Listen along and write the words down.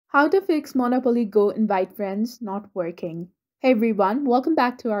How to fix Monopoly Go invite friends not working. Hey everyone, welcome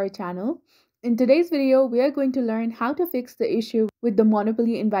back to our channel. In today's video, we are going to learn how to fix the issue with the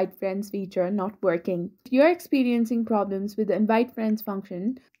Monopoly invite friends feature not working. If you are experiencing problems with the invite friends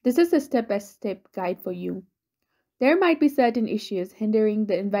function, this is a step-by-step guide for you. There might be certain issues hindering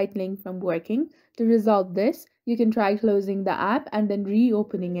the invite link from working. To resolve this, you can try closing the app and then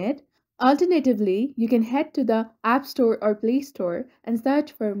reopening it. Alternatively, you can head to the App Store or Play Store and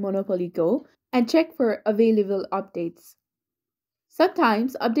search for Monopoly Go and check for available updates.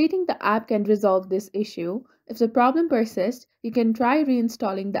 Sometimes updating the app can resolve this issue. If the problem persists, you can try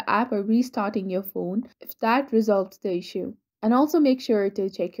reinstalling the app or restarting your phone if that resolves the issue. And also make sure to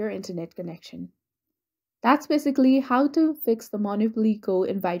check your internet connection. That's basically how to fix the Monopoly Go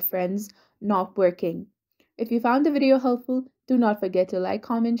invite friends not working. If you found the video helpful, do not forget to like,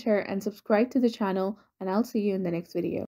 comment, share, and subscribe to the channel, and I'll see you in the next video.